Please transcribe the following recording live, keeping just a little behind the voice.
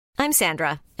I'm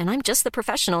Sandra, and I'm just the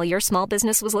professional your small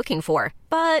business was looking for.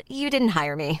 But you didn't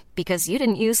hire me because you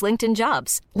didn't use LinkedIn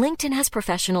Jobs. LinkedIn has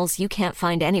professionals you can't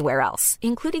find anywhere else,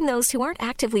 including those who aren't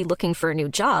actively looking for a new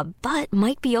job, but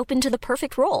might be open to the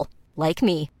perfect role, like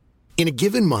me. In a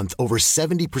given month, over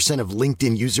 70% of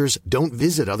LinkedIn users don't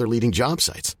visit other leading job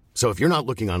sites. So if you're not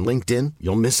looking on LinkedIn,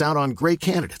 you'll miss out on great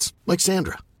candidates like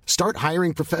Sandra. Start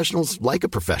hiring professionals like a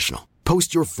professional.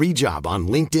 Post your free job on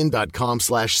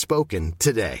linkedin.com/spoken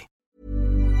today.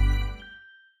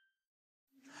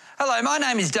 Hello, my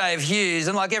name is Dave Hughes,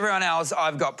 and like everyone else,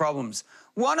 I've got problems.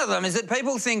 One of them is that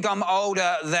people think I'm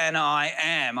older than I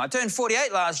am. I turned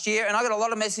 48 last year, and I got a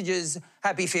lot of messages,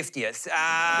 happy 50th.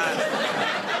 I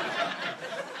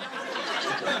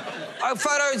have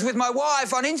photos with my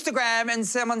wife on Instagram, and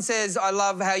someone says, I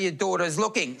love how your daughter's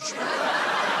looking.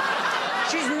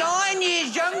 She's 9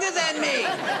 years younger than me.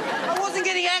 I wasn't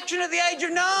getting action at the age of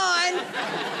 9.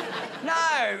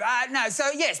 No.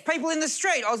 So, yes, people in the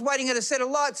street. I was waiting at a set of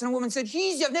lights and a woman said,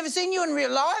 Hughes, I've never seen you in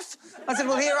real life. I said,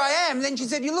 well, here I am. And then she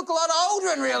said, you look a lot older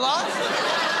in real life.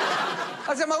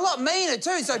 I said, I'm a lot meaner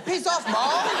too, so piss off, Mole.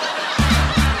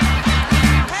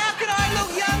 How can I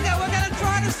look younger? We're going to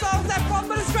try to solve that problem,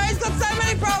 but Australia's got so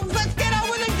many problems. Let's get on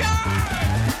with the show.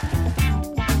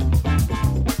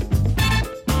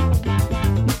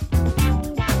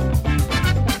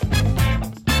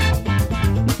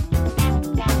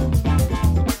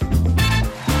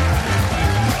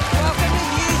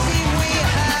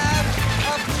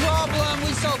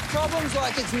 Problems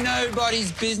like it's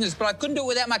nobody's business, but I couldn't do it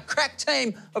without my crack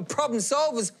team of problem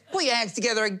solvers. Put your hands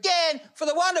together again for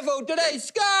the wonderful today's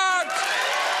Scott,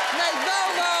 Nate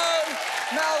Volvo,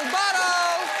 Mel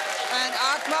Buttle, and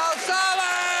Akmal Saleh.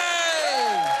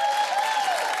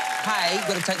 Hey, you've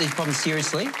got to take these problems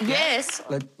seriously. Yes.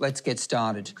 Let's get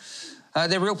started.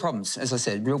 They're real problems, as I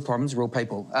said, real problems, real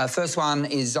people. First one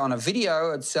is on a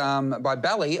video. It's by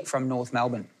Bally from North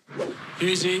Melbourne.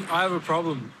 Hughesy, I have a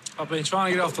problem. I've been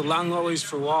trying to get off the lung lollies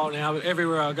for a while now, but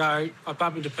everywhere I go, I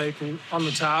bump into people on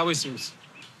the tar whistles.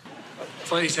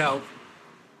 Please help.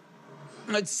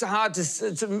 It's hard to...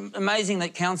 It's amazing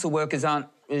that council workers aren't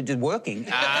working.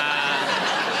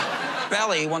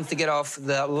 Bally wants to get off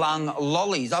the lung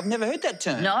lollies. I've never heard that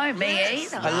term. No, me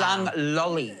either. A lung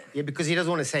lolly. Yeah, because he doesn't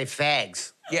want to say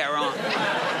fags. Yeah, right.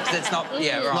 That's not...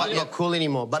 Yeah, right. Not cool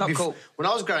anymore. But not cool. When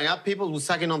I was growing up, people were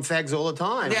sucking on fags all the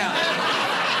time. Yeah.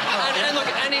 And look,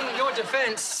 and in your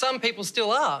defence, some people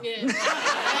still are. Yeah.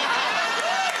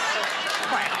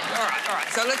 All right.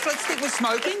 So let's stick with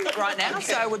smoking right now.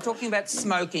 So we're talking about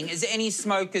smoking. Is there any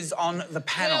smokers on the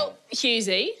panel? Well,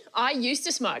 Hughesy, I used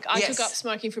to smoke. I took up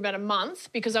smoking for about a month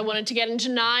because I wanted to get into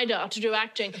NIDA to do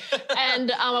acting,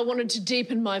 and I wanted to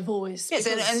deepen my voice. Yes,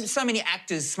 and so many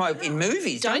actors smoke in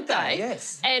movies, don't they?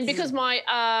 Yes. And because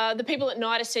the people at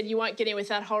NIDA said you won't get in with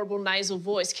that horrible nasal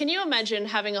voice. Can you imagine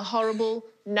having a horrible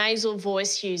nasal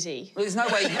voice, Hughesy? Well, there's no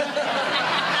way...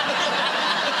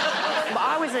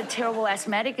 I was a terrible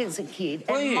asthmatic as a kid.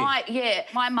 Were you?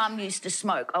 My mum used to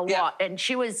smoke a lot, and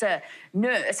she was a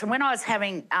nurse. And when I was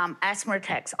having asthma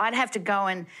attacks, I'd have to go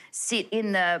and sit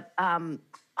in the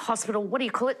hospital, what do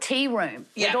you call it, tea room,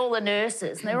 with all the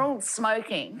nurses, and they're all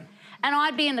smoking. And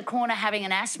I'd be in the corner having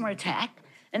an asthma attack,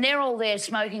 and they're all there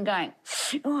smoking, going,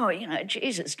 oh, you know,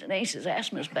 Jesus, Denise's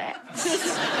asthma's back.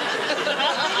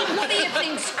 What do you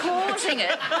think's causing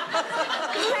it?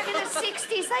 Back in the 60s,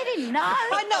 they didn't know.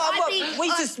 I know.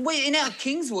 In our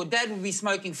Kingswood, Dad would be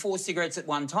smoking 4 cigarettes at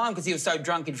one time because he was so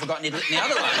drunk he'd forgotten he'd lit the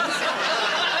other ones.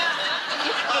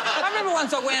 I remember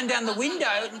once I wound down the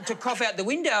window to cough out the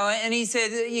window, and he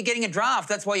said, you're getting a draft,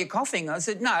 that's why you're coughing. I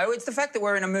said, no, it's the fact that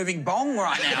we're in a moving bong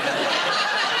right now.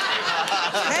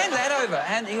 Hand that over.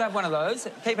 You have one of those.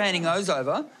 Keep handing those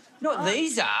over. You know what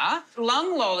these are?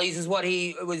 Lung lollies is what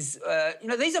he was...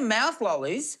 these are mouth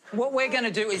lollies. What we're going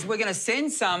to do is we're going to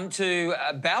send some to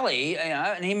Bally,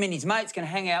 and him and his mates can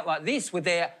hang out like this with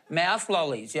their mouth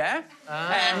lollies, yeah?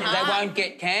 And they won't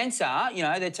get cancer. You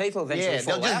know, their teeth will eventually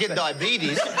fall out. They'll just get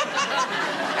diabetes.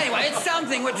 Anyway, it's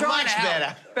something. We're trying to help.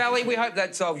 Better. Bally, we hope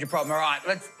that solves your problem. All right,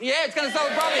 it's going to solve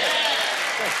the problem.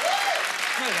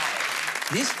 Move on.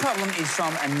 This problem is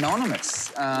from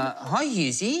Anonymous. Hi,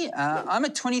 Hughesy. I'm a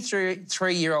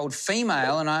 23-year-old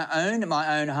female and I own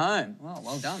my own home.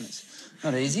 Well done. It's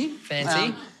not easy.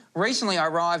 Fancy. Recently, I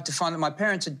arrived to find that my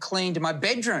parents had cleaned my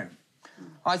bedroom.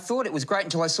 I thought it was great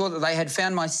until I saw that they had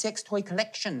found my sex toy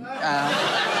collection.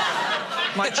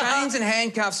 My chains and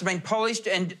handcuffs have been polished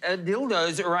and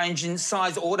dildos arranged in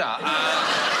size order.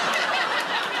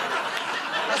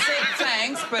 I said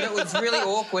thanks, but it was really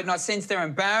awkward and I sensed their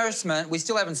embarrassment. We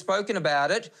still haven't spoken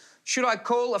about it. Should I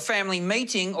call a family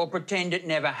meeting or pretend it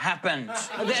never happened?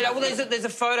 Well, there's a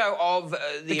photo of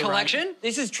the collection.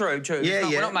 This is true. Yeah,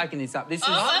 We're not making this up. This is.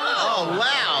 Oh,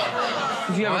 wow.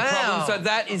 If you have a problem, so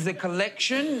that is the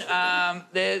collection.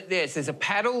 There's a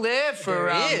paddle there for.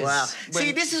 Wow.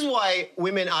 See, this is why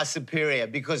women are superior,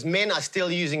 because men are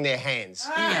still using their hands.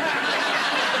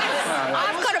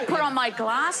 I've got to put on my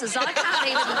glasses. I can't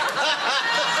even...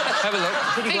 Have a look.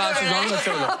 Put your glasses on. Let's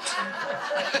have a look.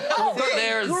 Oh,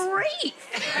 there is... grief.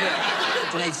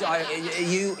 Yeah. Denise,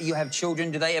 you have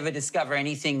children. Do they ever discover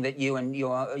anything that you and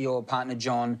your partner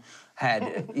John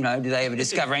had? You know, do they ever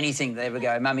discover anything? Do they ever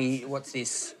go, Mummy, what's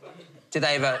this? Do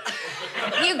they ever...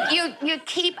 You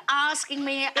keep asking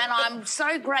me, and I'm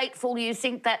so grateful you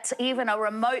think that's even a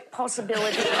remote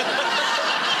possibility.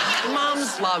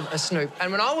 Mums love a snoop.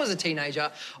 And when I was a teenager,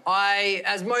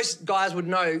 as most guys would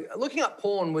know, looking up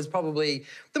porn was probably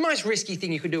the most risky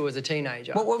thing you could do as a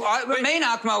teenager. Well, me and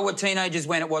Akmal were teenagers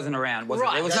when it wasn't around, wasn't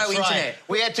it? There was no internet.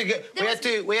 We had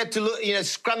to look, you know,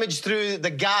 scrummage through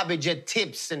the garbage at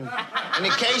Tips and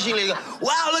occasionally go,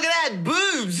 wow, look at that,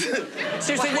 boobs.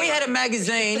 Seriously, we had a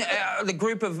magazine, the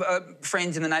group of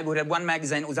friends in the neighbourhood had one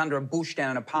magazine. It was under a bush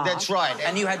down in a park. That's right.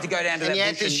 And you had to go down to that bush. And you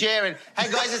had to share it. Hey,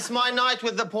 guys, it's my night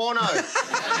with the porno.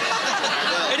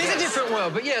 It is a different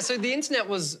world, but yeah, so the internet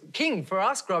was king for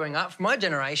us growing up, for my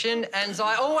generation, and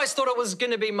I always thought it was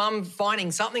going to be Mum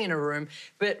finding something in her room,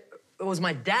 but it was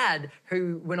my dad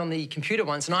who went on the computer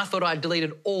once, and I thought I'd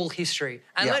deleted all history.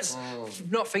 And let's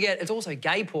not forget, it's also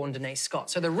gay porn, Denise Scott,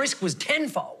 so the risk was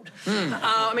tenfold.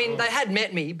 I mean, they had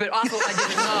met me, but I thought they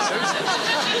didn't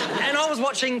know. And I was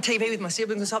watching TV with my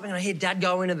siblings or something, and I hear Dad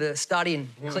go into the study and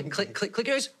click, click, click, click.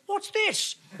 He goes, what's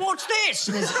this? What's this?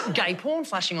 And there's gay porn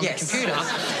flashing on the computer.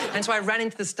 And so I ran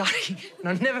into the study, and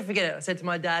I'll never forget it. I said to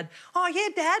my dad, oh, yeah,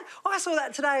 Dad, I saw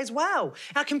that today as well.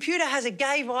 Our computer has a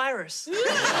gay virus. It was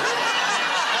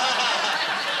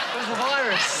a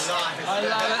virus. I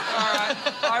love it.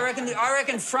 All right. I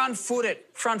reckon front-foot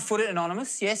it,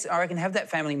 Anonymous. Yes, I reckon have that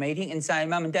family meeting and say,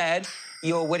 Mum and Dad,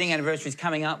 your wedding anniversary is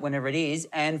coming up whenever it is,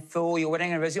 and for your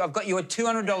wedding anniversary, I've got you a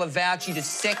 $200 voucher to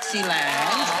Sexyland. Oh, look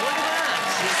at that.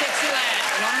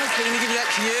 Sexyland. Anonymous, we're going to give that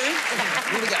to you.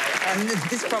 Here we go. And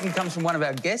this problem comes from one of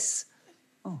our guests.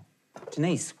 Oh,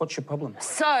 Denise, what's your problem?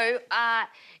 So,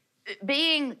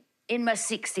 being in my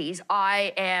 60s,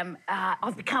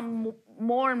 I've become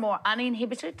more and more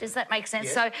uninhibited. Does that make sense?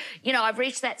 Yeah. So, you know, I've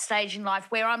reached that stage in life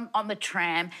where I'm on the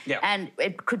tram and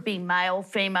it could be male,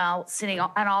 female, sitting on,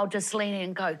 and I'll just lean in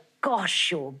and go, gosh,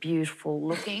 you're beautiful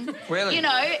looking. Really? You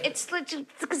know, it's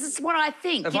because it's what I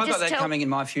think. Have I got that coming in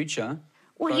my future?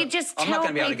 Well, you just tell I'm not going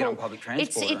to be able to get people on public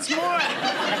transport. It's more...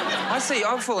 I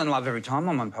fall in love every time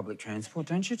I'm on public transport,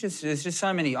 don't you? There's just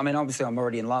so many... I mean, obviously, I'm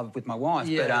already in love with my wife,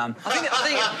 but... I think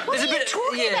What there's are a you bit...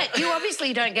 talking about? You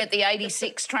obviously don't get the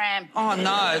 86 tram. Oh,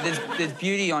 no, there's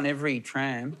beauty on every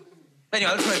tram.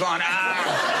 Anyway, let's move on. All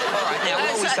right, now,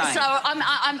 what were we saying? So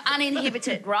I'm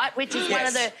uninhibited, right? Which is one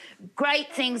of the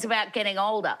great things about getting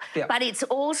older. Yeah. But it's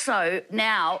also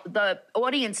now the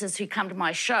audiences who come to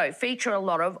my show feature a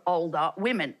lot of older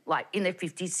women, like in their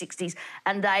 50s, 60s,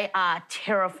 and they are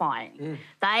terrifying.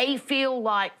 They feel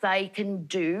like they can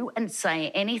do and say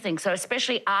anything. So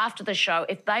especially after the show,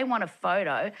 if they want a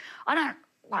photo, I don't...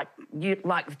 you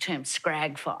like the term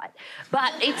scrag fight,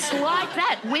 but it's like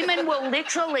that. Women will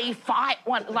literally fight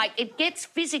one, like it gets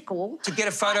physical. To get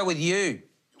a photo with you.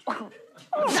 No,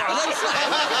 I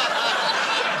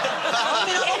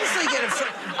mean, obviously get a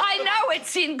photo. I know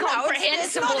it's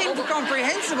incomprehensible. No, it's not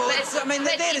incomprehensible.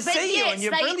 They're there to see you and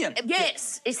you're brilliant.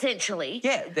 Yes, essentially.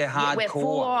 Yeah, they're hardcore. We're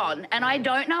full on, and I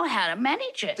don't know how to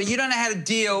manage it. But you don't know how to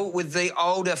deal with the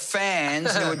older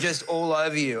fans who are just all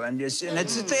over you and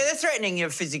they're threatening your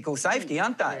physical safety,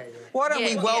 aren't they? Why don't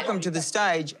we welcome to the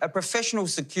stage a professional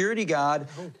security guard,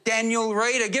 Daniel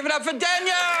Reader. Give it up for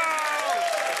Daniel!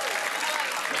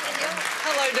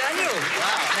 Hello, Daniel.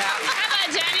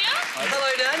 Hello, Daniel.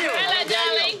 Hello, Daniel. Hello,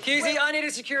 darling. Cusey, I need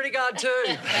a security guard too.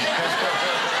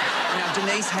 Now,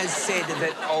 Denise has said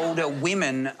that older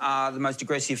women are the most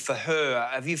aggressive for her.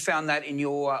 Have you found that in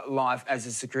your life as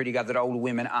a security guard, that older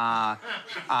women are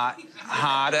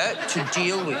harder to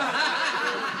deal with?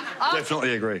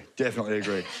 Definitely agree. Definitely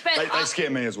agree. They scare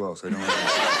me as well, so don't worry.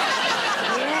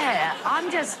 Yeah,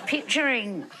 I'm just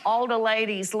picturing older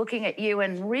ladies looking at you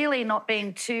and really not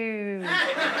being too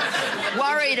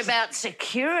worried about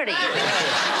security.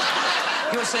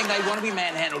 You're saying they want to be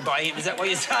manhandled by him, is that what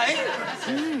you're saying?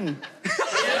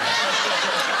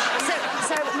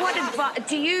 So what advice...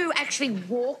 Do you actually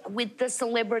walk with the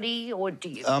celebrity, or do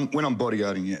you... When I'm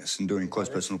bodyguarding, yes, and doing close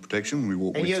personal protection, we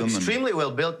walk with them. And you're extremely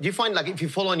well built. Do you find, like, if you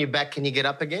fall on your back, can you get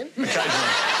up again? Occasionally.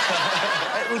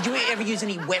 Would you ever use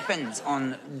any weapons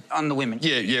on the women?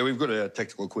 Yeah, we've got our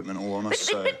tactical equipment all on us.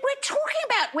 But we're talking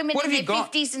about women in their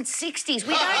 50s and 60s.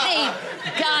 We don't need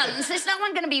guns. There's no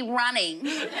one going to be running.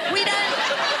 We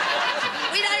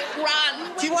don't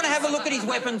run. Do you want to have a look at his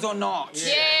weapons or not?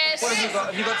 Yes. What have you got?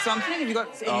 Have you got something? Have you got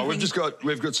anything?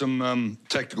 We've got some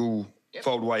tactical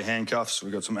fold-away handcuffs.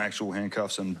 We've got some actual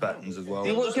handcuffs and battens as well.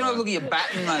 Can I have a look at your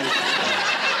baton, mate?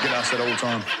 Get asked that all the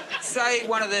time. Say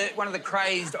one of the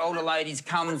crazed older ladies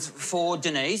comes for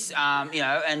Denise, you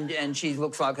know, and she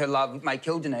looks like her love may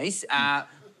kill Denise.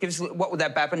 Give us what would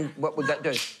that happen? What would that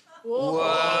do?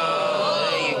 Whoa!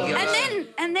 There you go.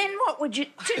 And then what would you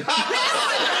do? Now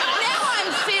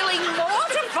I'm feeling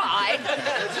mortified.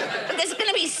 There's going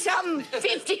to be some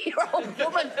 50-year-old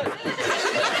woman.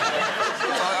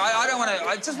 I don't want to.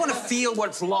 I just want to feel what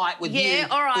it's like with you,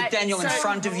 all right. with Daniel in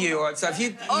front of you. All right, so if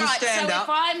you stand up, if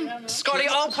I'm... Scotty,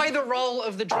 I'll play the role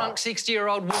of the drunk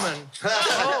 60-year-old woman.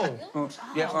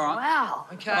 Yeah, all right. Wow.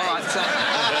 Okay. All right, so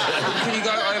can you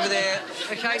go over there?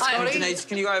 Okay, Scotty. Denise,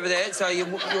 can you go over there? So you're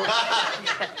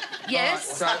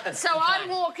Yes. Right, so I'm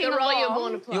walking The role along. you're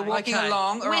born to play. You're walking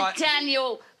along, all with right.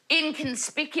 Daniel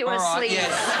inconspicuously. All right,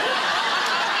 yes.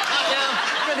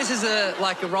 Now, this is a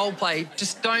role play.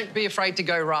 Just don't be afraid to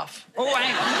go rough. Oh,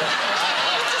 hang on.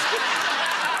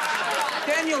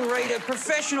 Daniel Reader,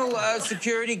 professional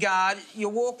security guard. You're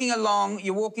walking along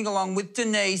with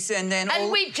Denise, and then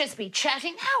we'd just be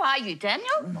chatting. How are you,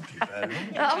 Daniel? Not too bad.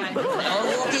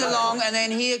 We're walking along, and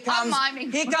then here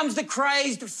comes the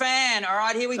crazed fan. All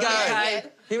right, here we go. Okay.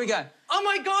 Here we go. Oh,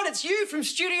 my God, it's you from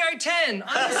Studio 10.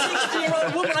 I'm a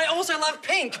 60-year-old woman. I also love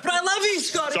pink, but I love you,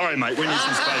 Scotty. Sorry, mate, we need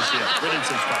some space here. We need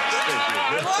some space. Thank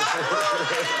you.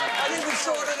 I think we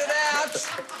sorted it out.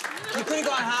 You could have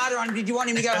gone harder on. Did you want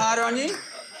him to go harder on you?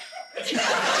 I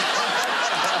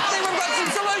think we've got some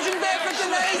solutions there for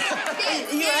Denise.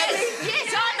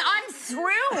 Yes, I'm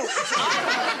thrilled.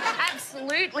 I'm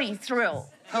absolutely thrilled.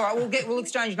 All right, we'll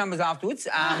exchange numbers afterwards.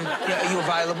 Are you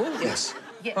available? Yes.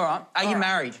 Yeah. All right. Are you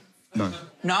married? No.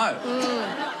 No.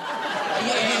 Are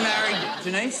you married,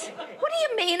 Denise? What do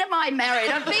you mean, am I married?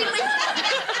 I've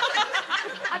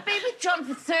been with John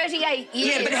for 38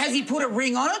 years. Yeah, but has he put a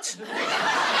ring on it?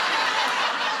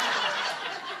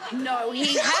 No,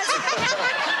 he hasn't.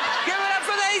 Give it up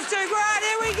for these two. Right,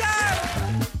 here we go.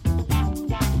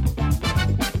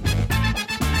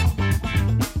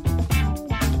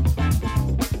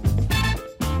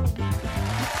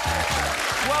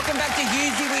 Welcome back to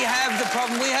Husey. We have the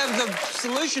problem. We have the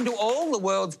solution to all the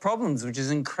world's problems, which is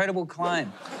an incredible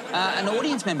claim. An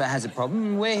audience member has a problem,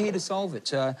 and we're here to solve it.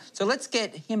 So let's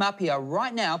get him up here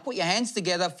right now. Put your hands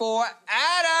together for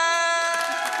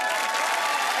Adam!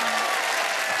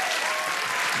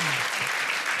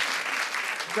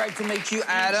 Great to meet you,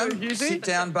 Adam. You too, Husey. Sit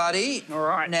down, buddy. All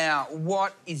right. Now,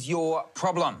 what is your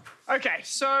problem? OK,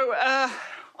 so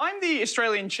I'm the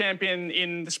Australian champion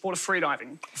in the sport of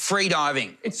freediving.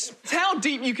 Freediving. It's how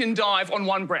deep you can dive on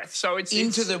one breath. So it's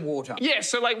into the water. Yeah,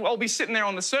 so I'll be sitting there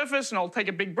on the surface and I'll take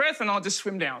a big breath and I'll just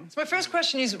swim down. So my first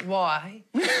question is why?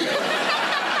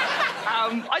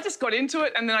 I just got into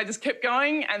it and then I just kept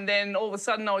going and then all of a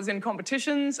sudden I was in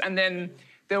competitions and then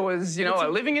there was, a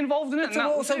living involved in it.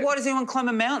 So why does anyone climb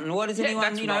a mountain? Why does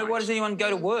anyone, why does anyone go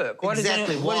to work? Why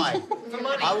Exactly, why?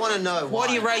 I want to know why. Why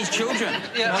do you raise children?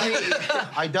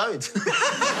 I don't.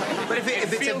 But if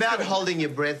it's about good. holding your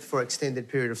breath for an extended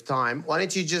period of time, why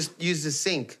don't you just use the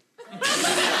sink?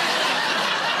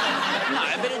 No,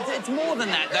 but it's more than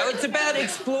that, though. It's about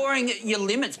exploring your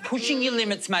limits, pushing your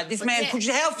limits, mate. This man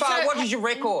pushes... How far? What is your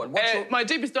record? My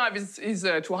deepest dive is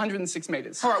to 106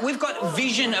 metres. All right, we've got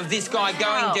vision of this guy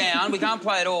going down. We can't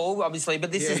play it all, obviously,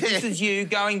 but this is you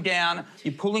going down.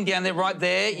 You're pulling down there, right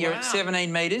there. You're at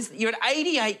 17 metres. You're at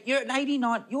 88. You're at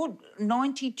 89. You're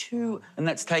 92. And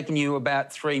that's taken you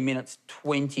about 3 minutes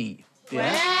 20.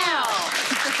 Yeah? Wow.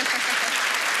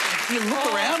 Do you look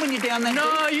around when you're down there?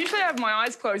 No, usually I have my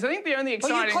eyes closed. I think the only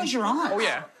exciting... Oh, you close your eyes? Oh,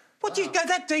 yeah. What, do you go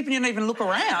that deep and you don't even look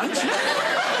around? Nothing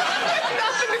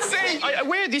to see. I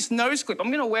wear this nose clip. I'm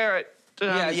going to wear it.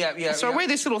 So I wear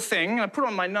this little thing and I put it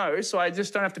on my nose so I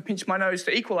just don't have to pinch my nose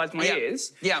to equalise my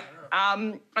ears. Yeah.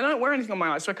 I don't wear anything on my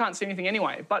eyes, so I can't see anything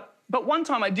anyway. But one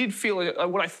time I did feel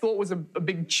what I thought was a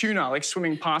big tuna,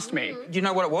 swimming past me. Do you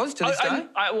know what it was to this day?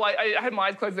 I had my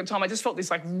eyes closed at the time. I just felt this,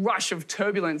 rush of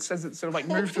turbulence as it sort of,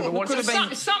 moved through the water.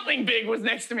 Something big was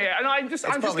next to me. And I'm just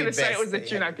going to say it was the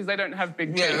tuna, because they don't have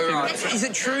big teeth. Yeah, right. Is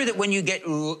it true that when you get...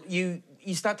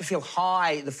 You start to feel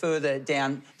high the further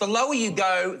down? The lower you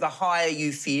go, the higher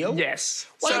you feel? Yes.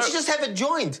 Why don't you just have a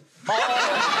joint?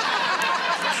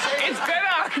 It's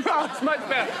better. Well, it's much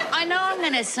better. I know I'm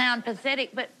going to sound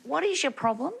pathetic, but what is your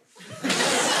problem?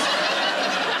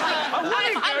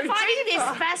 I'm finding this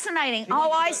fascinating.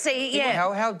 Oh, I see,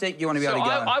 yeah. How deep do you want to be able to go?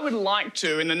 I would like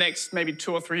to, in the next maybe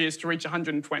 2 or 3 years, to reach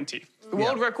 120. The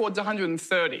world record's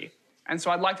 130. And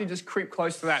so I'd like to just creep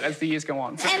close to that as the years go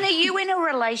on. And are you in a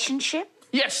relationship?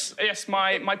 Yes.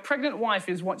 My pregnant wife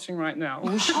is watching right now.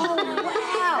 Oh,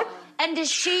 wow. And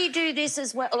does she do this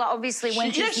as well? Obviously,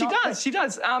 when she's not... She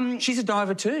does. She's a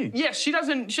diver too. Yes, she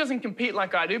doesn't compete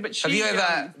like I do, but she... Have you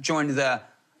ever joined the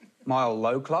Mile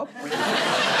Low Club?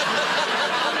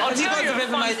 Have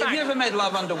you ever made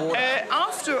love underwater?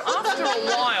 After a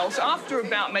while, so after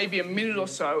about maybe a minute or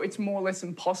so, it's more or less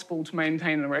impossible to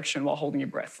maintain an erection while holding your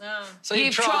breath. Oh. So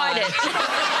you've tried it.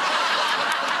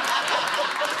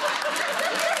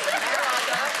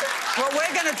 Well,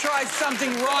 we're going to try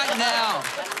something right now.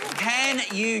 Can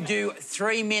you do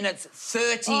 3 minutes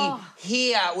 30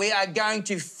 here? We are going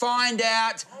to find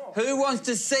out who wants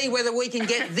to see whether we can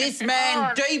get this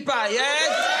man deeper, yes?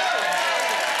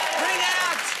 Bring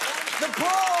out the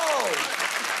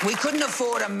pool. We couldn't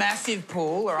afford a massive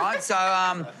pool, all right? So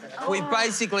we're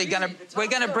basically we're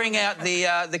gonna bring out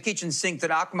the kitchen sink that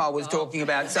Akmal was talking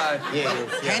about. So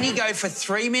can he go for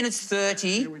 3 minutes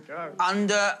 30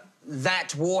 under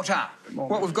that water?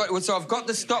 What we've got? So I've got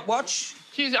the stopwatch.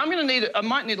 I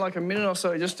might need like a minute or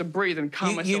so just to breathe and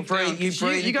calm myself down. You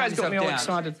breathe. You guys got me all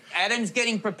excited. Adam's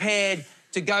getting prepared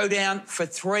to go down for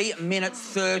 3 minutes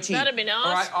 30. That'd be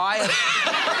nice. All right,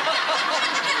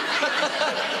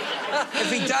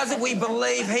 if he does it, we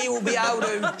believe he will be able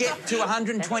to get to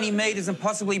 120 metres and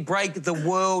possibly break the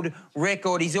world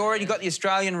record. He's already got the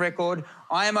Australian record.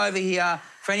 I am over here.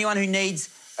 For anyone who needs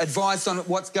advice on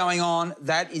what's going on,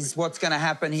 that is what's going to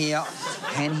happen here.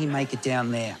 Can he make it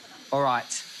down there? All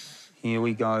right, here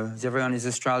we go. Is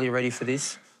Australia ready for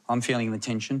this? I'm feeling the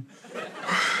tension.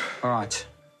 All right.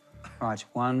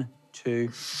 1, 2,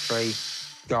 3,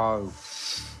 go.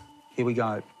 Here we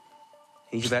go.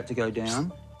 He's about to go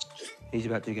down.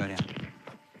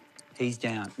 He's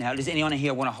down. Now, does anyone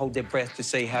here want to hold their breath to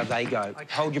see how they go? Okay.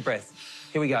 Hold your breath.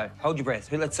 Here we go. Hold your breath.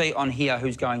 Let's see on here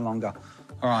who's going longer.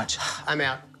 All right. I'm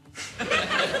out.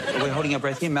 We're holding our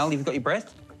breath here. Mel, you've got your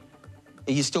breath?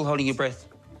 Are you still holding your breath?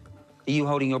 Are you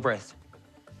holding your breath?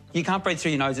 You can't breathe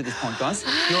through your nose at this point, guys.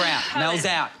 You're out. Mel's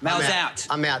out. Mel's out.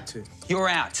 I'm out too. You're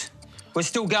out. We're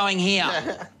still going here.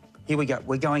 Here we go.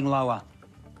 We're going lower.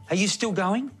 Are you still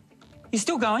going? You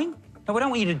still going? No, we don't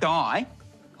want you to die.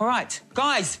 All right.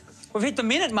 Guys, we've hit the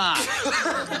minute mark.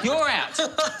 You're out.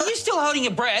 Are you still holding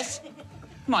your breath?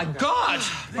 My God.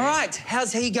 All right.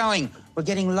 How's he going? We're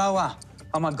getting lower.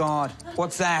 Oh, my God.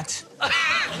 What's that?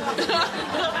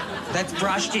 That's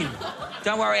brushed him.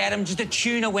 Don't worry, Adam. Just a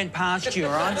tuna went past you,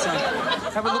 all right? So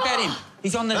have a look at him.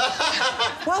 He's on the...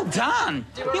 Well done.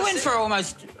 You went for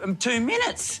almost 2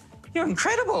 minutes. You're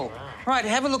incredible. Right,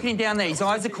 have a look at him down there. His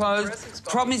eyes are closed.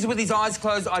 Problem is with his eyes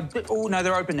closed, oh, no,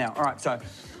 they're open now. All right, so...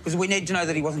 Because we need to know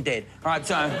that he wasn't dead. All right,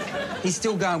 so he's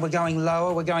still going. We're going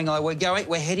lower.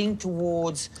 We're heading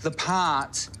towards the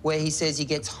part where he says he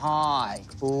gets high.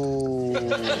 Ooh.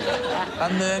 A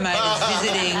mermaid is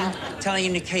visiting, telling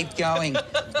him to keep going.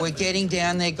 We're getting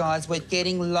down there, guys. We're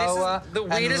getting lower. This is the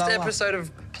weirdest episode of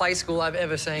Play School I've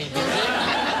ever seen.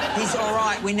 He's all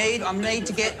right. I need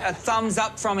to get a thumbs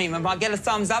up from him. If I get a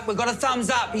thumbs up, we've got a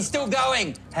thumbs up. He's still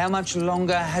going. How much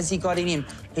longer has he got in him?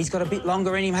 He's got a bit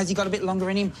longer in him. Has he got a bit longer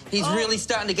in him? He's really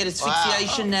starting to get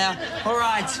asphyxiation now. All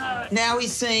right. Now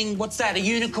he's seeing, what's that, a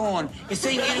unicorn. You're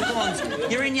seeing unicorns.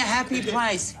 You're in your happy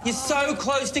place. You're so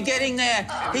close to getting there.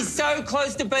 He's so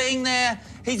close to being there.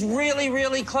 He's really,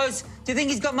 really close. Do you think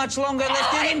he's got much longer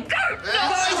left in him?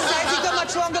 No, he's got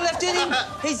much longer left in him.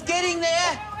 He's getting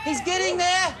there. He's getting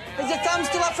there. Is the thumb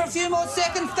still up for a few more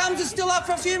seconds? Thumbs are still up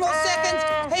for a few more seconds.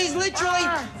 He's literally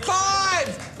 5,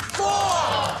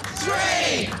 4,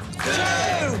 3, 2, 1.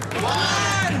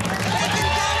 He can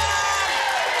come on!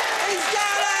 He's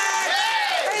done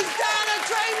it! He's done it!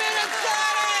 3 minutes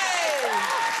 30!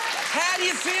 How do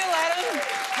you feel, Adam?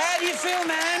 How do you feel,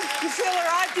 man? You feel all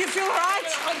right? Do you feel all right?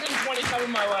 120 coming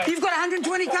my way. You've got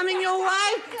 120 coming your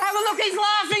way? Have a look, he's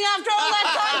laughing after all that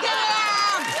time. Get it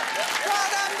out! Well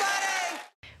done, buddy!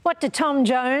 What do Tom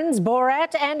Jones,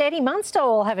 Borat and Eddie Munster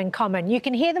all have in common? You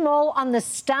can hear them all on the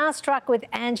Starstruck with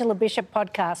Angela Bishop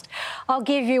podcast. I'll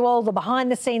give you all the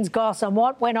behind-the-scenes goss on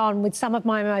what went on with some of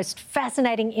my most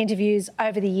fascinating interviews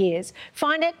over the years.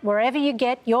 Find it wherever you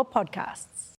get your podcasts.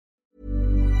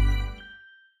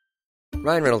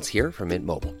 Ryan Reynolds here from Mint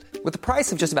Mobile. With the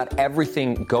price of just about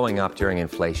everything going up during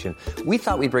inflation, we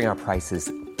thought we'd bring our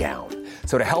prices down.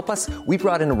 So to help us, we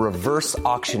brought in a reverse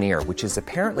auctioneer, which is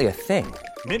apparently a thing.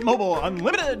 Mint Mobile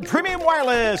Unlimited Premium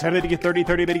Wireless. How to get 30,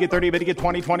 30, bit to get 30, bit to get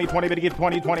 20, 20, 20, bit to get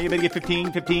 20, 20, bit to get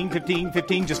 15, 15, 15,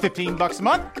 15, just $15 a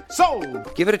month?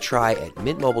 Sold! Give it a try at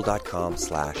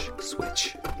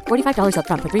mintmobile.com/switch. $45 up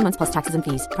front for 3 months plus taxes and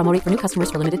fees. Promo rate for new customers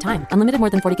for limited time. Unlimited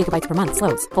more than 40 gigabytes per month.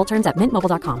 Slows full terms at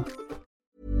mintmobile.com.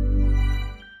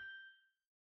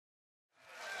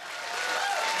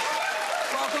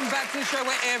 Welcome back to the show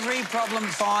where every problem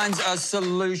finds a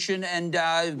solution, and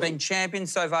we've been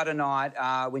champions so far tonight.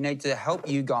 We need to help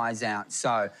you guys out,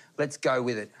 so let's go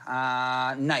with it.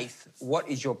 Nath, what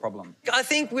is your problem? I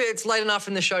think it's late enough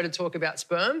in the show to talk about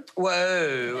sperm.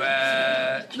 Whoa.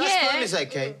 Sperm is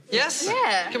okay. Yes?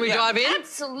 Yeah. Can we dive in?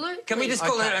 Absolutely. Can we just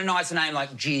call it a nice name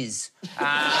like jizz?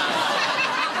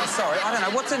 Sorry, I don't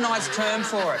know. What's a nice term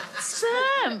for it?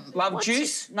 Sperm. Love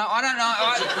juice? No, I don't know.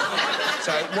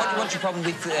 So what's your problem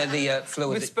with the fluid?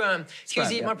 With sperm. Excuse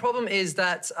me, my problem is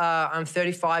that I'm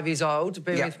 35 years old,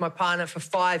 been with my partner for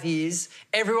 5 years.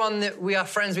 Everyone that we are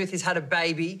friends with has had a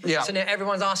baby. Yeah. So now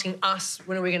everyone's asking us,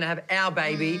 when are we going to have our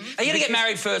baby? Are you going to get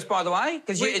married first, by the way?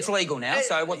 Because it's legal now,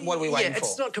 so what are we waiting for?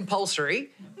 It's not compulsory.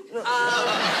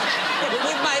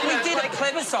 Mate, we did a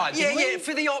plebiscite, didn't we? Yeah,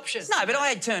 for the option. No, but I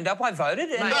had turned up, I voted.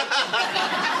 And...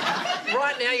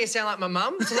 Right now you sound like my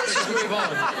mum, so let's just move on.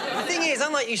 The thing is,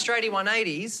 unlike you straighty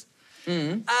 180s,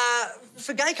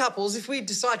 for gay couples, if we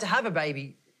decide to have a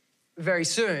baby very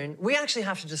soon, we actually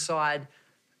have to decide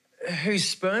whose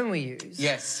sperm we use.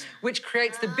 Yes. Which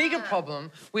creates the bigger problem,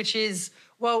 which is,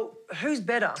 well, who's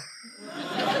better?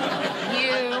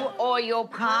 You or your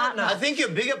partner? I think your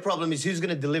bigger problem is who's going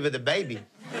to deliver the baby.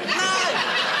 No,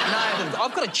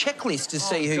 I've got a checklist to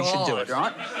see who should do it,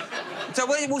 right? So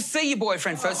we'll see your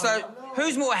boyfriend first. So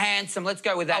who's more handsome? Let's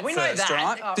go with that we first, know that.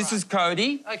 right? All This right. is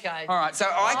Cody. Okay. All right, so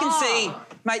I can see,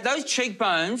 mate, those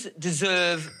cheekbones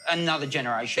deserve another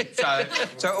generation.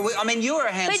 I mean, you're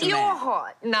a handsome But you're man.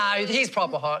 hot. No, he's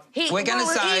proper hot. We're going to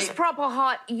say... He's proper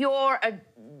hot. You're a...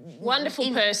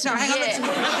 Wonderful person. No, hang on.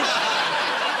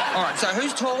 All right, so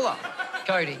who's taller?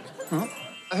 Cody. Huh?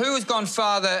 Who has gone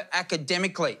farther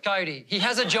academically? Cody. He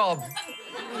has a job.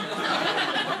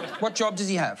 What job does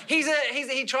he have? He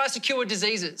tries to cure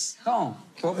diseases. Oh.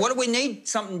 Well, what do we need?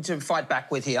 Something to fight back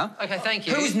with here. Okay, thank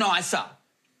you. Who's nicer?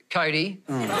 Cody.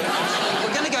 We're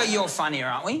going to go you're funnier,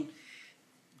 aren't we?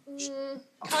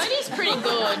 Cody's pretty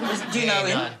good. Do you know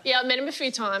him? Yeah, I've met him a few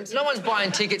times. No one's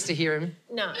buying tickets to hear him.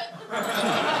 No.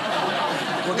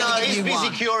 He's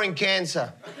busy curing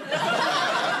cancer.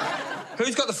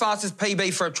 Who's got the fastest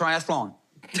PB for a triathlon?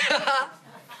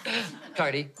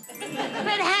 Cody.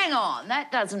 But hang on,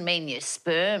 that doesn't mean your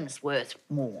sperm's worth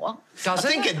more. I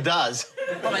think it does.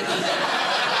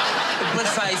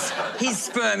 Let's face, his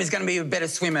sperm is going to be a better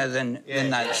swimmer than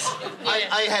Nate's.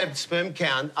 I had a sperm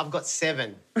count. I've got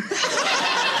 7. and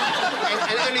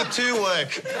only 2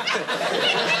 work.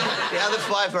 The other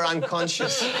 5 are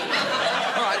unconscious. All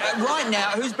right, right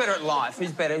now, who's better at life?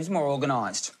 Who's better? Who's more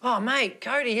organised? Oh, mate,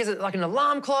 Cody, he has like an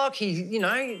alarm clock. He,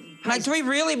 Mate, do we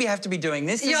really have to be doing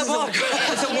this? Yeah, It's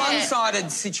a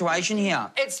one-sided situation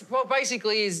here.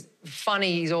 Basically is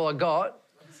funny is all I got.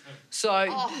 So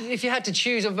if you had to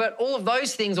choose of all of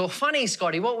those things or funny,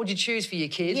 Scotty, what would you choose for your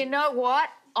kid? You know what?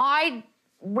 I'd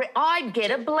get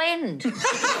a blend.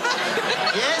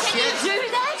 Yes. Can you do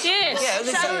that? Yes. Yeah,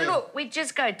 So look, we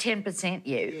just go 10%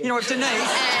 you. You know what, Denise? And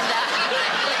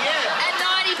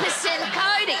 90%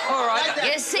 Cody. All right.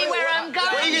 You see where I'm going?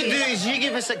 What you can do is you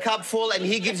give us a cupful and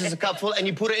he gives us a cupful and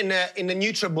you put it in the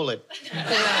NutriBullet.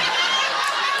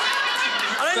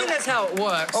 I don't think that's how it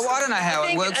works. Oh, I don't know how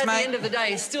it works, at mate. At the end of the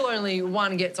day, still only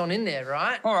one gets on in there,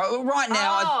 right? All right, well, right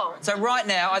now, right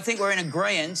now, I think we're in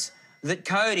agreement that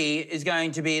Cody is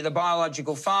going to be the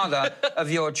biological father of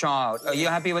your child. Are you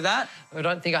happy with that? I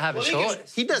don't think I have a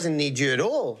choice. He doesn't need you at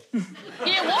all.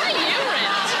 Yeah, what are you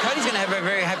around? Cody's going to have a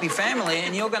very happy family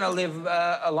and you're going to live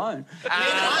alone.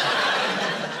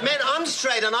 Man, I'm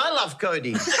straight and I love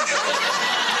Cody. Cody's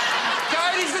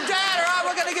the dad, all right?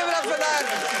 We're going to give it up for that.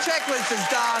 The checklist is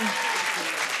done.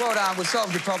 Well done, we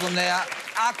solved your problem there.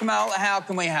 Akmal, how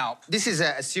can we help? This is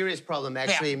a serious problem,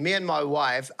 actually. Yeah. Me and my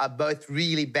wife are both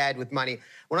really bad with money.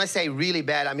 When I say really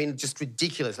bad, I mean just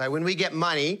ridiculous. Like, when we get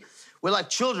money, we're like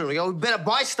children. We go, we better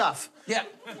buy stuff. Yeah.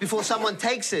 Before someone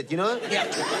takes it, you know? Yeah.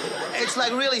 It's,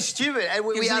 like, really stupid. And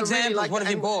we are really, like... What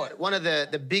have you bought? One of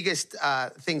the biggest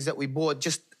things that we bought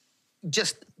just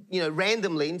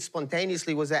randomly and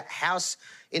spontaneously was a house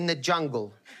in the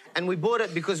jungle. And we bought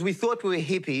it because we thought we were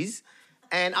hippies.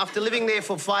 And after living there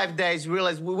for 5 days, we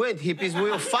realised we weren't hippies, we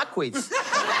were fuckwits.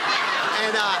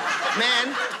 And,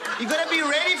 man, You got to be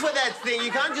ready for that thing.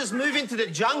 You can't just move into the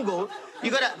jungle.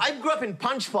 You got to... I grew up in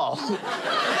Punchbowl.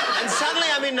 And suddenly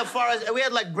I'm in the forest. We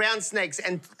had, like, brown snakes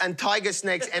and tiger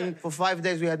snakes, and for 5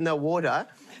 days we had no water.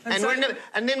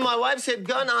 And then my wife said,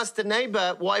 go and ask the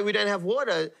neighbour why we don't have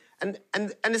water. And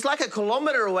it's like a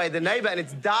kilometre away, the neighbour, and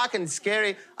it's dark and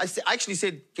scary. I actually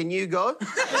said, can you go?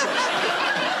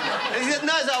 And he said,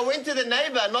 no. So I went to the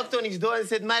neighbour, knocked on his door and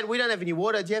said, mate, we don't have any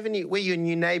water. Do you have any... We're your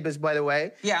new neighbours, by the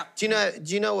way. Yeah. Do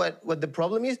you know what the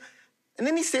problem is? And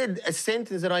then he said a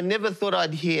sentence that I never thought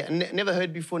I'd hear, and never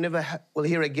heard before, never will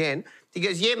hear again. He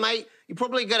goes, yeah, mate, you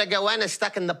probably got a goanna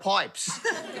stuck in the pipes.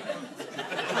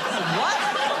 What?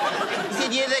 He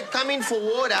said, yeah, they come in for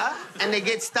water and they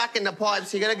get stuck in the pipes.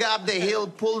 So you got to go up the hill,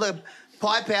 pull the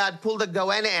pipe out, pull the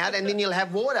goanna out, and then you'll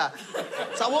have water.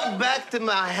 So I walked back to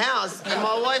my house, and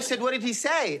my wife said, what did he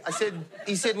say? I said,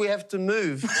 he said we have to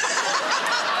move. I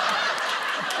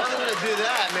wasn't going to do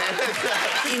that, man.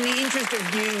 In the interest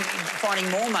of you finding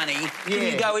more money, didn't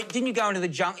you go into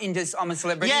the into I'm a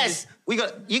Celebrity? Yes,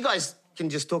 you guys can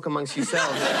just talk amongst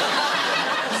yourselves.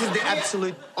 This is the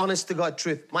absolute, honest-to-God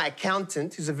truth. My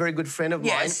accountant, who's a very good friend of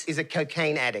mine, is a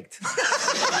cocaine addict.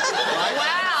 Right?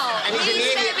 Wow. And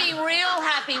he's going to be real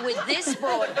happy with this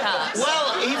broadcast.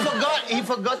 Well, he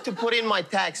forgot to put in my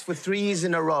tax for 3 years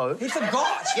in a row. He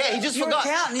forgot? Yeah, he just You're forgot.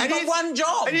 Accountant. He's got one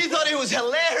job. And he thought it was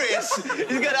hilarious.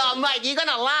 He's going, oh, mate, you're going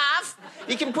to laugh.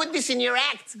 You can put this in your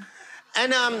act.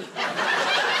 And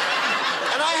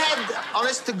I had,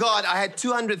 honest to God, I had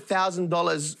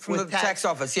 $200,000 from the tax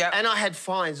office, yeah. And I had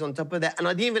fines on top of that. And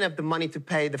I didn't even have the money to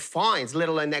pay the fines, let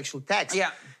alone the actual tax.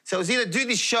 Yeah. So it was either do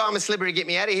this show, I'm a Celebrity, get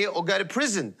me out of here, or go to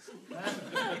prison.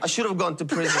 I should have gone to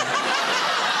prison.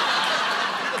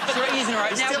 3 years in a row.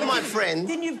 Now, still my friend.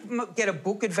 Didn't you get a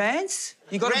book advance?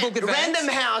 You got a book advance? Random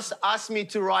House asked me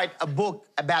to write a book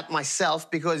about myself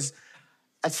because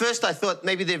at first I thought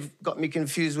maybe they've got me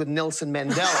confused with Nelson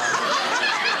Mandela.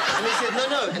 And they said,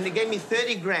 no. And they gave me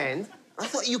 30 grand. I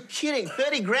thought, you're kidding,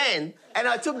 30 grand? And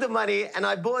I took the money and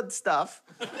I bought stuff.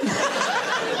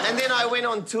 And then I went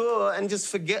on tour and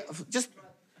just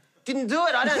didn't do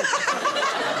it.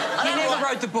 You never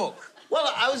wrote the book?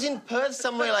 Well, I was in Perth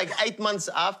somewhere like 8 months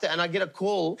after, and I get a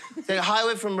call saying, hi,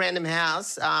 we're from Random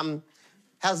House.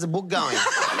 How's the book going?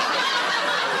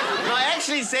 And I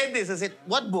actually said this. I said,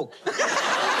 what book?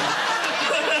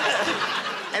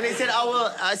 And they said, oh,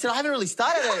 well, I said, I haven't really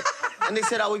started it. And they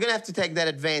said, oh, we're going to have to take that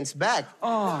advance back.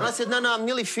 Oh. And I said, no, I'm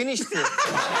nearly finished it.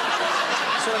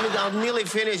 So I'm nearly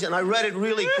finished, and I wrote it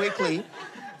really quickly.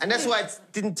 And that's why it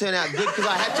didn't turn out good, because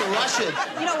I had to rush it.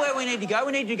 You know where we need to go?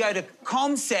 We need to go to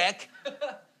ComSec.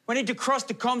 We need to cross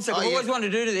to ComSec. I've always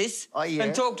wanted to do this. Oh, yeah.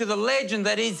 And talk to the legend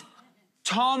that is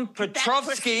Tom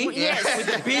Petrovsky with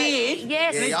the beard.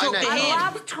 Yes, I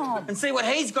love Tom. And see what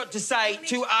he's got to say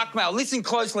to Akmal. Listen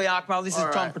closely, Akmal. This is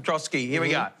Tom Petrovsky. Here we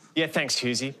go. Yeah, thanks,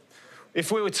 Hughesy.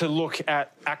 If we were to look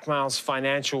at Akmal's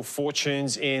financial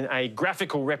fortunes in a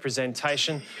graphical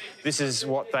representation, this is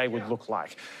what they would look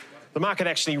like. The market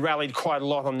actually rallied quite a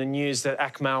lot on the news that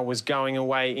Akmal was going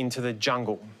away into the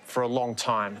jungle for a long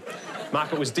time.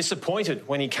 Market was disappointed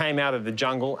when he came out of the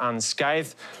jungle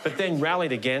unscathed, but then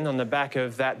rallied again on the back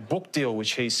of that book deal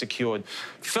which he secured.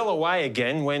 Fell away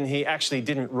again when he actually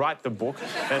didn't write the book,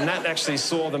 and that actually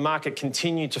saw the market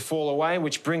continue to fall away,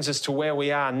 which brings us to where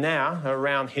we are now,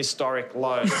 around historic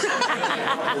lows.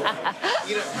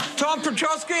 Tom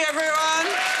Petrovsky, everyone!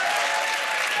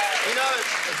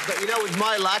 You know, with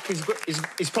my luck, he's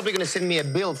probably going to send me a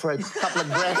bill for a couple of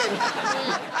grand.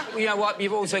 You know what?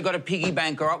 You've also got a piggy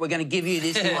bank, all right? We're going to give you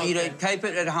this. We want you to keep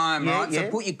it at home, right? So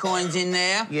put your coins in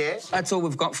there. Yeah. That's all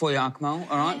we've got for you, Akmal,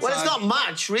 all right? Well, it's not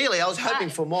much, really. I was hoping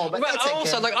for more, but that's okay.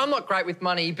 Also, like, I'm not great with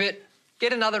money, but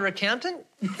get another accountant?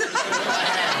 I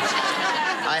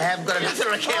have got another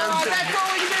accountant. All right, that's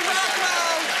all we can do for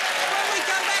Akmal. When we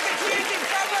come back, it's Music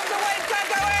Problem of the Week. Don't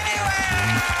go anywhere!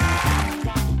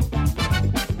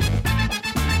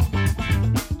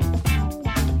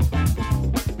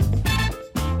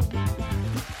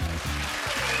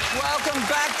 Welcome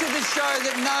back to the show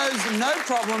that knows no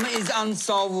problem is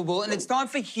unsolvable, and it's time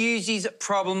for Hughesy's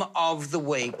Problem of the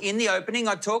Week. In the opening,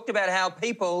 I talked about how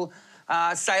people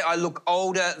say I look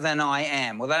older than I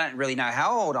am. Well, they don't really know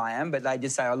how old I am, but they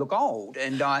just say I look old,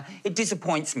 and it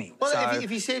disappoints me. Well,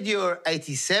 if you said you're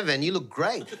 87, you look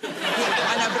great. Yeah,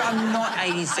 I know, but I'm not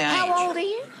 87. How old are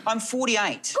you? I'm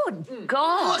 48. Good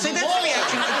God. See, that's the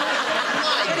reaction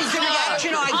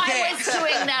I get. I was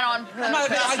doing that on purpose. No,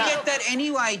 but I get that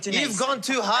anyway, Denise. You've gone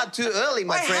too hard too early,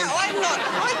 my friend.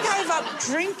 I gave up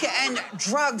drink and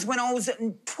drugs when I was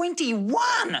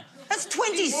 21. That's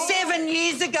 27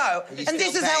 years ago, and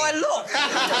this is how I look.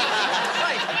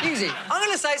 Wait, easy. I'm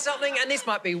going to say something, and this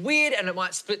might be weird, and it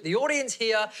might split the audience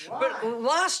here, but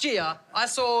last year I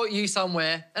saw you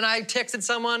somewhere, and I texted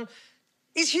someone,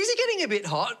 is Hughesy getting a bit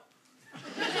hot?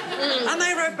 And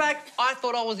they wrote back, I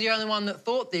thought I was the only one that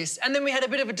thought this. And then we had a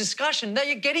bit of a discussion. Now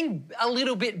you're getting a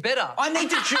little bit better. I need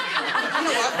to... You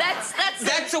know what?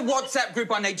 That's a WhatsApp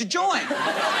group I need to join.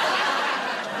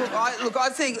 Look, I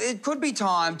think it could be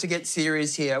time to get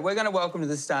serious here. We're going to welcome to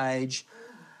the stage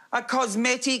a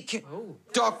cosmetic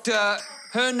doctor.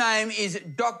 Her name is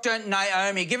Dr.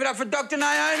 Naomi. Give it up for Dr.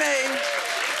 Naomi.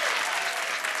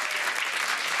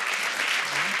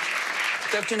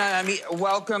 Dr. Naomi,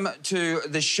 welcome to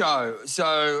the show.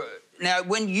 So, now,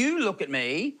 when you look at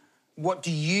me, what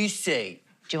do you see?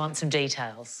 Do you want some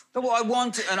details? Well, I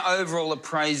want an overall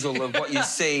appraisal of what you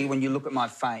see when you look at my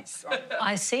face.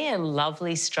 I see a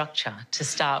lovely structure to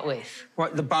start with.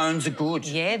 Right, the bones are good.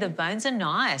 Yeah, the bones are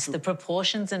nice. The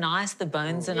proportions are nice. The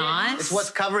bones are nice. It's what's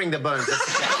covering the bones.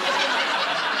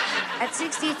 At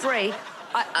 63,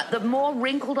 the more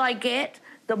wrinkled I get,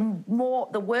 the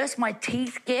worse my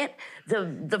teeth get,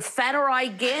 the fatter I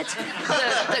get,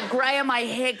 the greyer my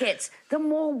hair gets, the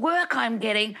more work I'm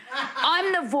getting.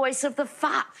 I'm the voice of the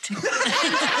fucked. And there's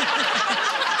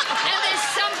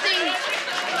something...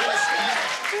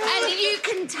 And you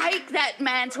can take that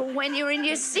mantle when you're in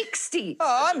your 60s.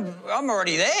 Oh, I'm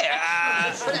already there.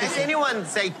 Has anyone,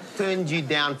 say, turned you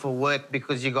down for work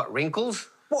because you got wrinkles?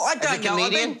 Well, I don't know. I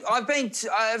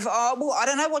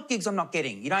don't know what gigs I'm not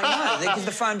getting. You don't know because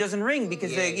the phone doesn't ring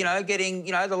because they're, getting,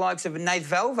 the likes of Nath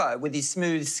Velvo with his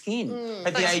smooth skin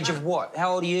at the age of what?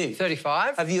 How old are you?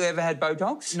 35. Have you ever had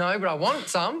Botox? No, but I want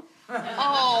some.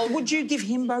 Oh, would you give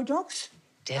him Botox?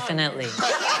 Definitely.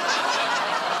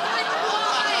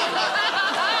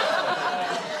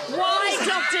 Why,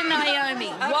 Dr.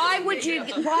 Naomi? Why would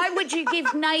you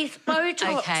give Nath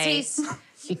Botox? Okay,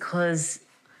 because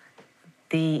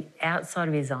the outside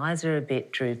of his eyes are a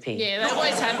bit droopy. Yeah, they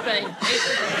always have been. And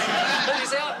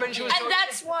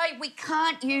that's why we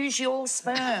can't use your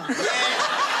sperm.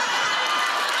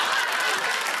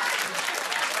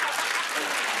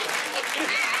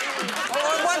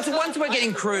 Once we're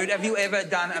getting crude, have you ever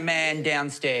done a man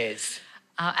downstairs?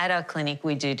 At our clinic,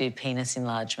 we do penis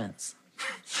enlargements.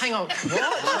 Hang on,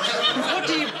 what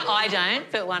do you... I don't,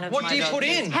 but one of what my do you put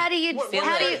doctors- in? How do you...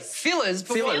 Fillers?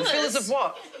 But what? Fillers of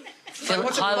what?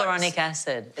 Hyaluronic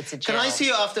acid. It's a gel. Can I see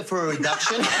you after for a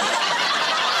reduction?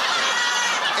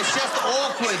 It's just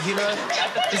awkward,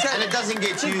 and it doesn't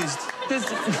get used. Does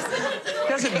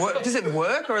it work? Does it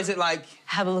work, or is it like...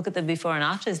 Have a look at the before and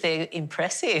afters. They're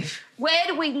impressive. Where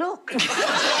do we look? Where do we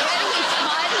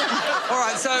find them? All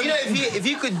right, so... if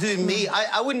you could do me,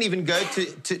 I wouldn't even go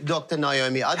to Dr.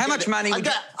 Naomi. How much money would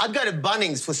I'd go to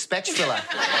Bunnings for spatula.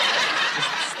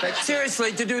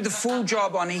 Seriously, to do the full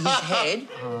job on his head,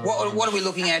 what are we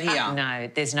looking at here? No,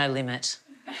 there's no limit.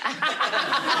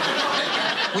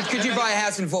 Could you buy a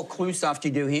house in Vaucluse after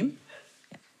you do him?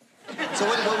 So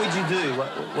what would you do?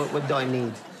 What do I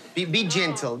need? Be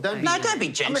gentle. Don't be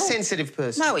gentle. I'm a sensitive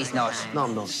person. No, he's not. No,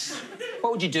 I'm not.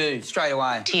 What would you do straight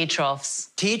away? Tear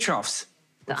troughs. Tear troughs?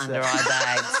 The under-eye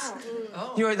bags.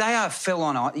 They are fill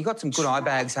on eye. You got some good eye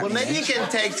bags. Well, maybe you can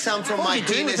take some from my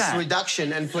penis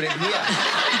reduction and put it here.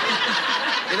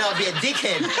 I'll be a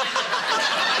dickhead.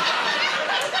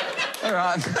 All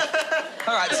right.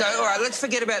 So let's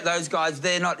forget about those guys.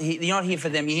 They're not here. You're not here for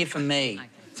them. You're here for me. Okay.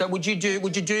 So would you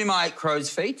do my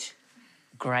crow's feet?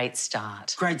 Great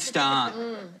start. Great start.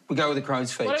 We'll go with the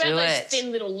crow's feet. What about those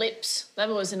thin little lips? They've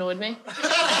always annoyed me.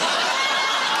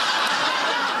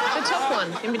 The top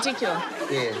one, in particular.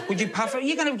 Yeah. Would you puff it?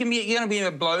 You're going to give me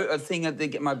a thing to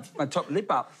get my top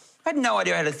lip up. I had no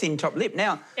idea I had a thin top lip.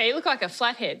 Now. Yeah, you look like a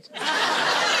flathead. All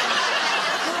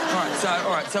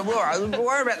right. So we'll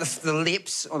worry about the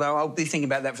lips, although I'll be thinking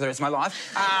about that for the rest of my life.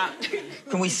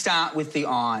 Can we start with the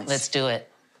eyes? Let's do it.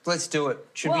 Let's do it.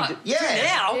 Should we?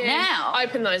 Yeah. Now.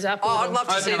 Open those up. Oh, I'd love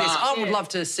to see this. I would Yeah. love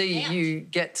to see you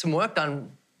get some work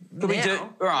done. Could we do?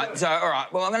 All right.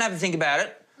 Well, I'm going to have to think about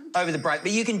it over the break,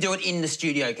 but you can do it in the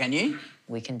studio, can you?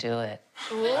 We can do it.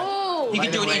 Ooh. You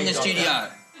can do it in the studio.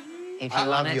 If you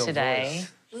want it today.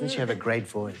 Since you have a great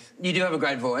voice. You do have a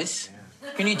great voice.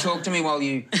 Yeah. Can you talk to me while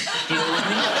you deal with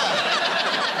me?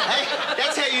 Hey,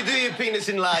 that's how you do your penis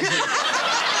enlargement.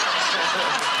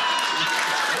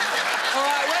 All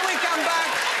right, when we come back,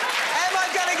 am I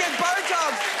going to get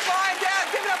Botox? Find out.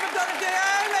 Give it up for Dr.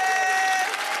 Naomi.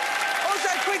 Also,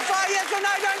 quick fire, yes or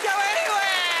no, don't go anywhere.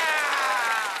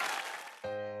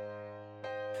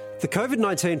 The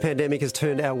COVID-19 pandemic has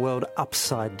turned our world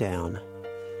upside down.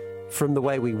 From the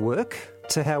way we work,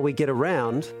 to how we get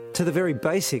around, to the very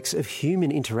basics of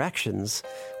human interactions,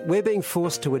 we're being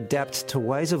forced to adapt to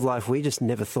ways of life we just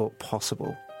never thought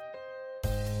possible.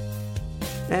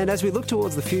 And as we look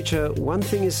towards the future, one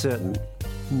thing is certain: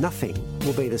 nothing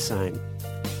will be the same.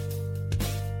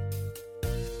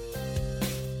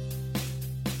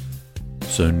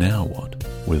 So now what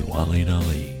with Waleed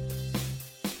Aly?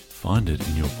 Find it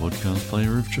in your podcast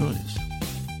player of choice.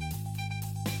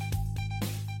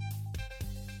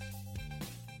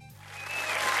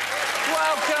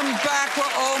 Welcome back.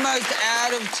 We're almost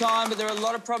out of time, but there are a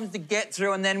lot of problems to get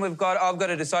through, and then I've got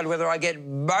to decide whether I get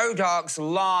Botox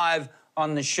live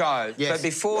on the show. Yes. But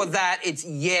before that, it's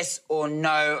yes or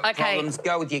no problems.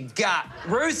 Go with your gut.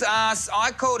 Ruth asks,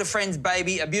 I called a friend's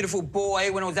baby a beautiful boy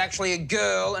when it was actually a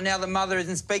girl, and now the mother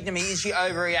isn't speaking to me. Is she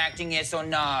overreacting, yes or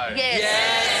no? Yes.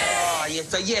 Yes. Oh, yes.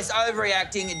 So, yes,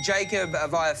 overreacting. Jacob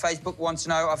via Facebook wants to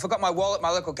know, I forgot my wallet at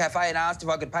my local cafe and asked if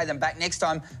I could pay them back next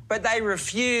time, but they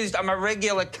refused. I'm a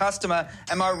regular customer.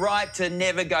 Am I right to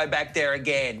never go back there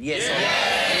again? Yes or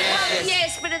no? Well,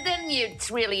 yes, but then it's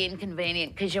really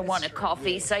inconvenient because you want a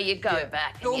coffee, so you go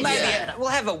back. Well, maybe we'll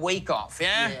have a week off,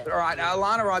 yeah? All right,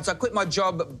 Alana writes, I quit my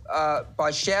job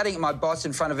by shouting at my boss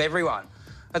in front of everyone.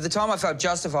 At the time, I felt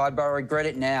justified, but I regret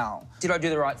it now. Did I do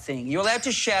the right thing? You're allowed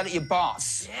to shout at your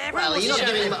boss. Yeah, well, you're not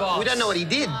giving him... We don't know what he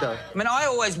did, though. I mean, I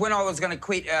always, when I was going to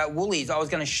quit Woolies, I was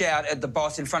going to shout at the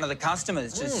boss in front of the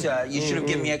customers. Just, you should have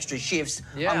given me extra shifts.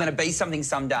 I'm going to be something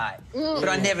someday. But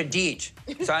I never did.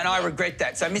 So, and I regret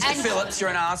that. So, Mr. Phillips, you're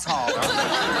an asshole.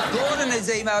 Gordon has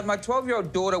emailed, my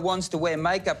 12-year-old daughter wants to wear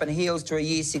makeup and heels to a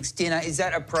Year 6 dinner. Is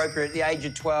that appropriate at the age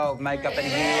of 12, makeup and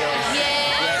heels?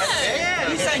 Yes.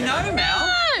 You say no, Mel.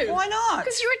 Why not?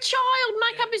 Because you're a child.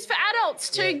 Makeup is for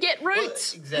adults to get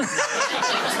roots. Well,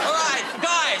 exactly. All right,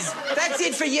 guys, that's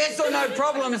it for yes or no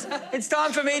problems. It's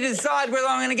time for me to decide whether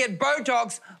I'm going to get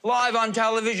Botox live on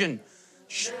television.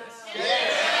 We're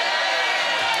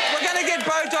going to get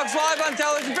Botox live on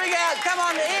television. Bring out, come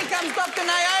on, here comes Dr.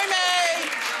 Naomi.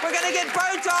 We're going to get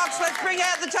Botox. Let's bring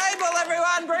out the table,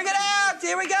 everyone. Bring it out.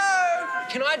 Here we go.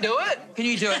 Can I do it? Can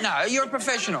you do it? No, you're a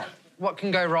professional. What can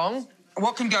go wrong?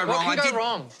 What can go wrong? What can go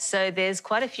wrong? So there's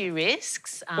quite a few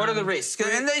risks. What are the risks?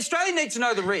 And the Australia needs to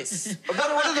know the risks. What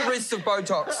are the risks of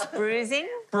Botox? Bruising.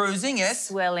 Bruising, yes.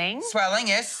 Swelling. Swelling,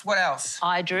 yes. What else?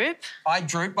 Eye droop. Eye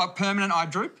droop, like permanent eye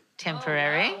droop?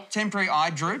 Temporary. Temporary eye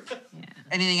droop. Yeah.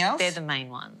 Anything else? They're the main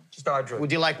ones. Just eye droop.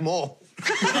 Would you like more?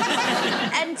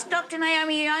 And Dr.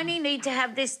 Naomi, you only need to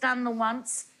have this done the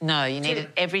once? No, you need it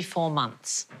every 4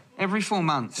 months. Every 4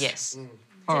 months? Yes.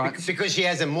 All right. Because she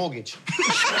has a mortgage.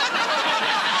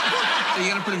 So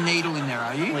you're going to put a needle in there,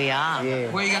 are you? We are.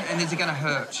 Yeah. Where are you going? And is it going to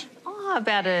hurt? Oh,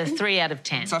 about a 3 out of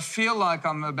 10. So I feel like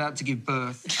I'm about to give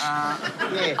birth.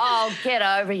 Oh, get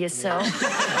over yourself.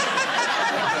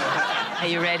 Are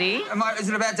you ready? Is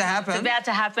it about to happen? It's about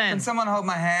to happen. Can someone hold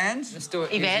my hand? Let's do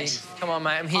it, Yvette. Izzy. Come on,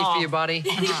 mate. I'm here for you, buddy.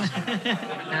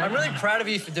 I'm really proud of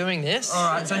you for doing this.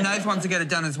 All right, so Nath wants to get it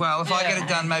done as well. If I get it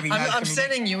done, maybe Nath I'm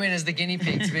sending you in as the guinea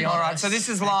pig, to be honest. All right, so this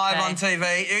is live on TV.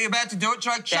 Are you about to do it?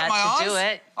 Should I shut my eyes? Do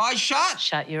it. Eyes shut?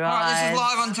 Shut your eyes. All right, this is eyes.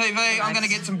 live on TV. I'm going to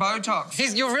get some Botox.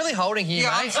 You're really holding here,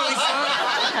 yeah, mate.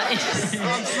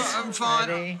 I'm fine.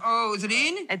 Ready? Oh, is it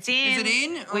in? It's in. Is it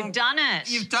in? We've done it.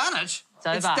 You've done it? It's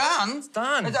over. It's done? It's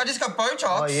done. I just got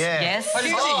Botox. Oh, yeah. Yes.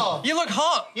 Oh. You look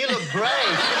hot. You look great.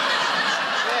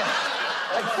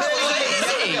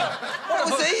 That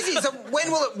was easy. So when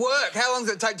will it work? How long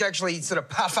does it take to actually sort of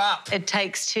puff up? It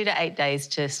takes 2 to 8 days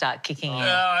to start kicking in.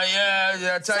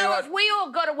 Yeah. Tell you So what. have we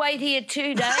all got to wait here 2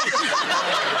 days? No,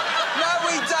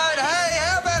 we don't. Hey,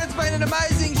 how about it's been an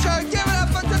amazing show? Give it up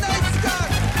for Denise Scott.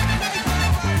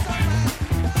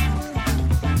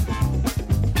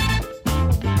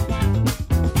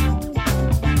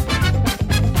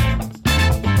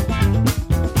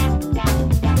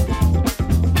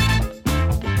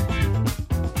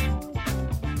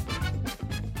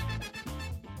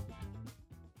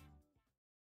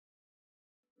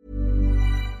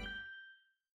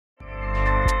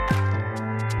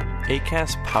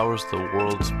 Acast powers the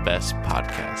world's best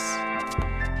podcasts.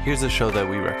 Here's a show that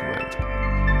we recommend.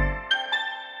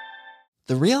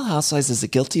 The Real Housewives is a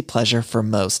guilty pleasure for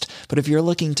most, but if you're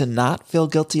looking to not feel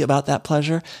guilty about that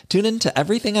pleasure, tune in to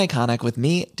Everything Iconic with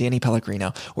me, Danny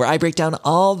Pellegrino, where I break down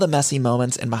all the messy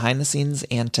moments and behind-the-scenes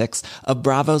antics of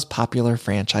Bravo's popular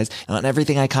franchise. And on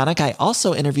Everything Iconic, I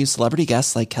also interview celebrity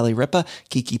guests like Kelly Ripa,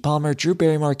 Keke Palmer, Drew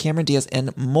Barrymore, Cameron Diaz,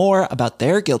 and more about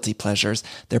their guilty pleasures,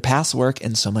 their past work,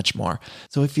 and so much more.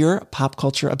 So if you're pop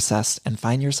culture obsessed and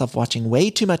find yourself watching way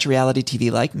too much reality TV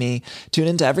like me, tune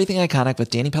into Everything Iconic with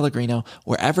Danny Pellegrino,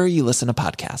 wherever you listen to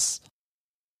podcasts.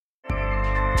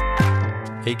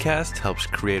 Acast helps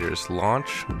creators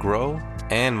launch, grow,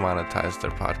 and monetize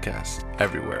their podcasts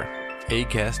everywhere.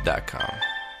 Acast.com.